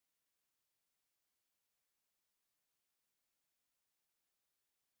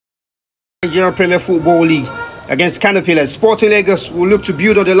Nigerian Premier Football League against NPFL. Sporting Lagos will look to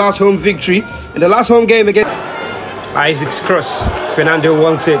build on the last home victory in the last home game against Isaac's cross. Fernando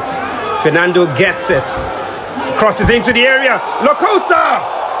wants it. Fernando gets it. Crosses into the area. Locosa!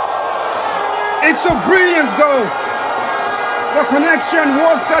 It's a brilliant goal. The connection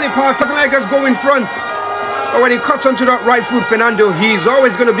was telepath. Sporting Lagos go in front. But when he cuts onto that right foot, Fernando, he's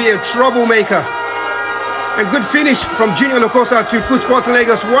always going to be a troublemaker. And good finish from Junior Locosa to put Sporting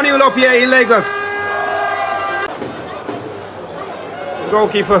Lagos 1-0 up here in Lagos. The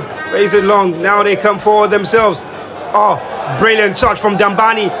goalkeeper plays it long. Now they come forward themselves. Oh, brilliant touch from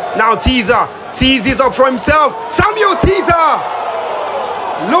Dambani. Now Teaser teases up for himself. Samuel Teaser!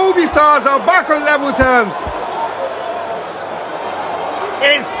 Lobby Stars are back on level terms.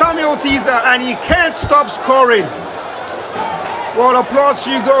 It's Samuel Teaser and he can't stop scoring. Well, applause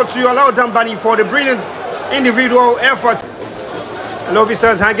you go to allow Dambani for the brilliant individual effort. Lobby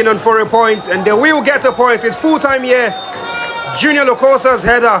Stars hanging on for a point and they will get a point. It's full time here. Junior Locosa's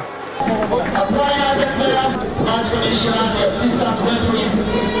header.